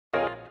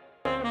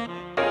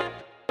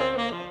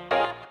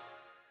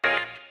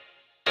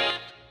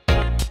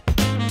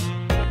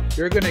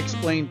You're going to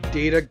explain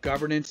data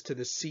governance to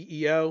the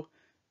CEO.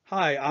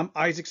 Hi, I'm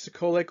Isaac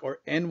Sacolick, or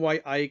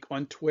NY Ike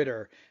on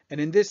Twitter. And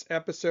in this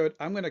episode,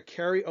 I'm going to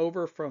carry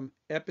over from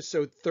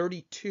episode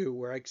 32,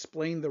 where I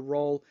explained the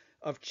role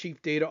of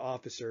chief data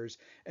officers.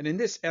 And in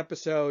this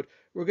episode,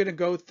 we're going to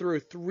go through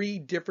 3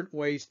 different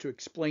ways to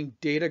explain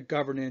data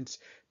governance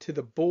to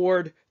the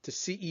board, to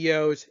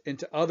CEOs, and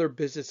to other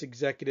business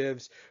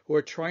executives who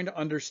are trying to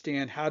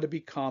understand how to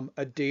become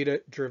a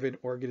data-driven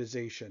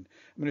organization.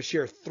 I'm going to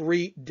share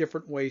 3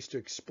 different ways to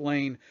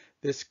explain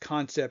this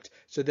concept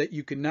so that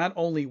you can not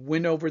only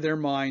win over their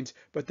minds,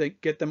 but then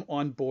get them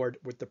on board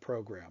with the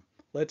program.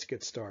 Let's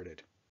get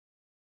started.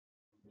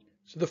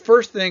 So the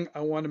first thing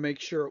I want to make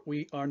sure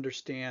we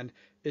understand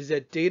is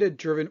that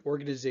data-driven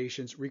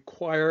organizations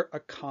require a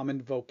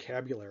common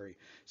vocabulary.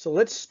 So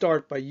let's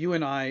start by you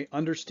and I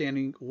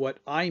understanding what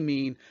I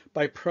mean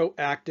by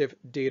proactive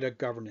data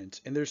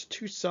governance. And there's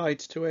 2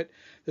 sides to it.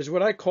 There's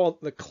what I call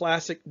the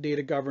classic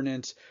data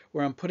governance,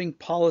 where I'm putting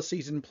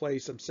policies in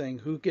place. I'm saying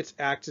who gets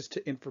access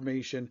to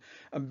information.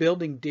 I'm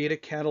building data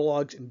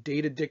catalogs and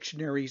data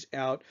dictionaries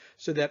out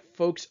so that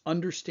folks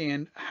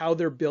understand how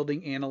they're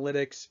building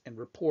analytics and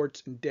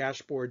reports and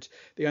dashboards.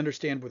 They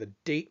understand what a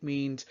date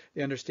means.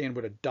 They understand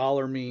what a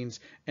dollar means,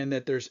 and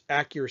that there's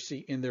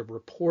accuracy in their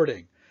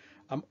reporting.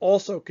 I'm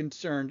also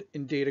concerned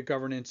in data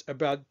governance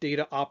about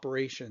data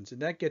operations,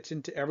 and that gets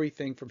into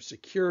everything from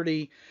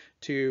security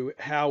to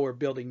how we're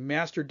building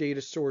master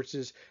data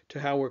sources to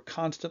how we're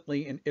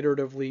constantly and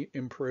iteratively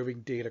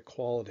improving data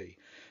quality.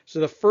 So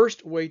the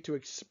first way to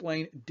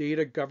explain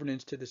data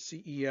governance to the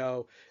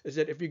CEO is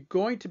that if you're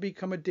going to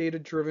become a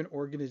data-driven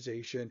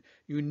organization,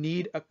 you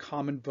need a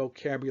common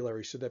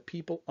vocabulary so that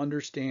people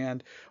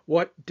understand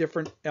what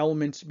different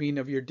elements mean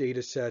of your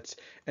data sets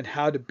and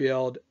how to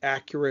build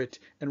accurate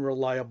and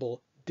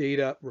reliable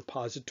data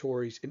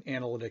repositories and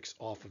analytics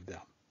off of them.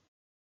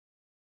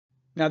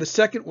 Now, the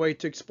second way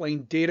to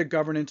explain data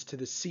governance to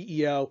the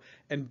CEO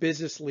and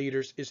business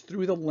leaders is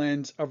through the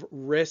lens of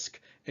risk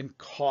and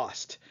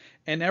cost.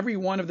 And every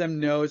one of them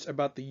knows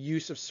about the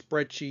use of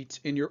spreadsheets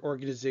in your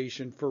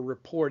organization for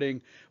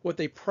reporting. What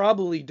they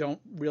probably don't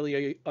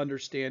really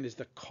understand is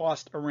the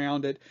cost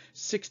around it.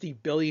 $60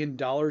 billion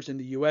in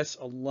the US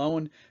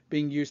alone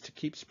being used to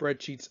keep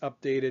spreadsheets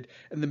updated,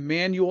 and the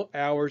manual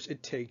hours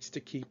it takes to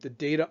keep the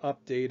data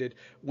updated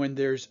when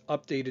there's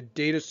updated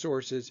data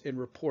sources and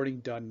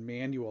reporting done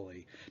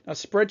manually. Now,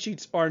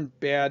 spreadsheets aren't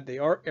bad. They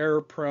are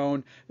error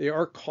prone. They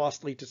are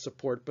costly to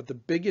support. But the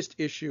biggest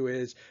issue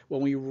is when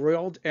we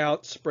rolled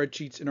out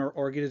spreadsheets in our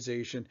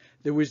organization,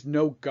 there was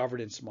no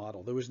governance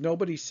model. There was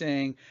nobody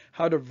saying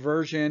how to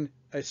version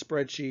a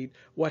spreadsheet,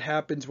 what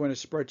happens when a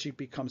spreadsheet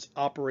becomes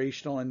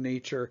operational in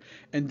nature.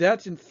 And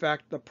that's in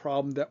fact the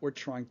problem that we're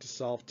trying to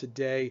solve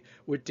today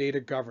with data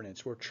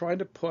governance. We're trying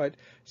to put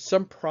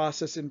some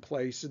process in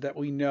place so that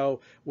we know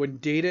when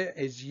data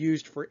is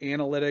used for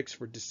analytics,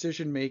 for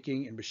decision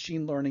making and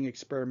machine learning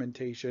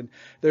experimentation,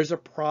 there's a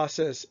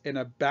process and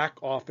a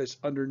back office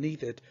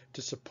underneath it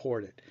to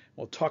support it.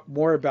 We'll talk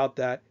more about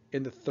that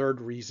in the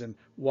third reason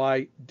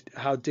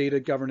how data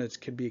governance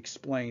can be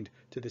explained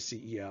to the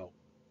CEO.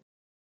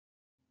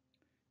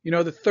 You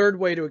know, the third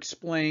way to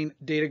explain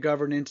data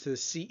governance to the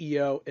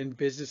CEO and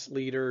business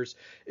leaders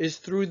is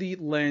through the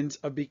lens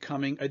of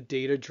becoming a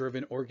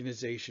data-driven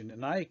organization.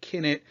 And I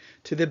akin it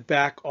to the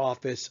back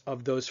office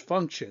of those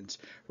functions,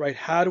 right?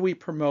 How do we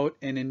promote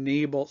and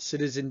enable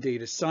citizen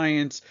data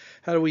science?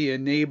 How do we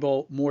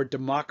enable more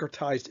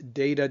democratized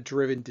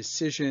data-driven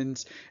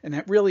decisions?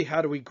 And really,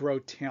 how do we grow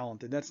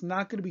talent? And that's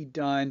not going to be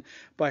done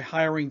by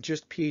hiring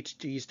just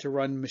PhDs to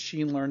run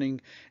machine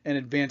learning and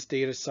advanced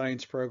data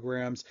science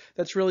programs.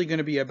 That's really going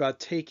to be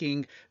about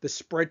taking the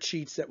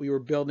spreadsheets that we were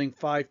building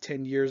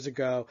 5-10 years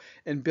ago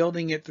and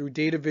building it through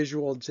data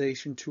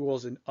visualization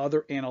tools and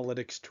other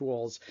analytics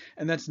tools.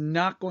 And that's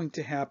not going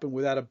to happen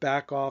without a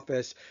back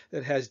office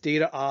that has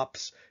data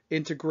ops,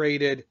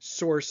 integrated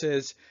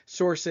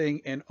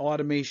sourcing and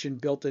automation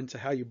built into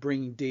how you're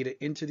bringing data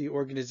into the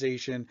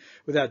organization,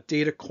 without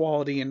data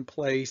quality in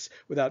place,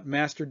 without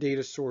master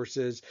data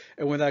sources,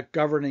 and without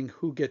governing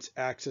who gets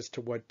access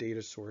to what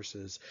data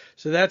sources.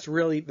 So that's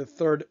really the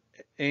third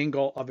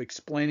angle of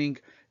explaining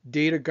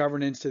data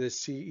governance to the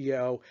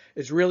CEO.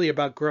 Is really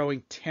about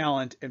growing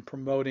talent and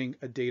promoting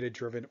a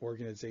data-driven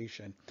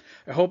organization.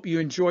 I hope you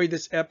enjoyed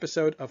this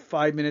episode of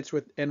 5 Minutes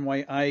with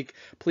NY Ike.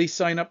 Please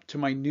sign up to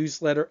my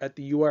newsletter at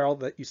the URL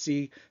that you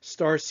see,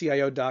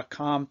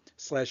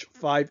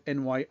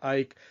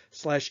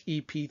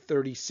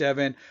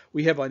 starcio.com/5NYIke/EP37.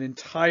 We have an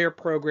entire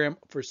program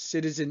for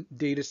citizen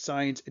data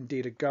science and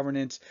data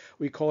governance.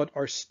 We call it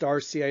our Star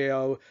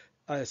CIO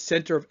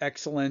Center of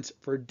Excellence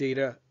for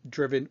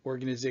Data-Driven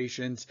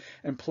Organizations.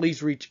 And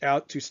please reach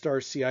out to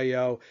Star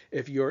CIO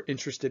if you're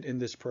interested in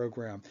this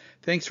program.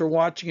 Thanks for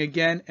watching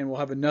again, and we'll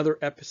have another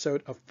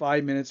episode of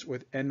 5 Minutes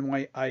with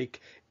NY Ike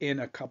in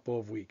a couple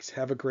of weeks.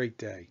 Have a great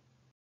day.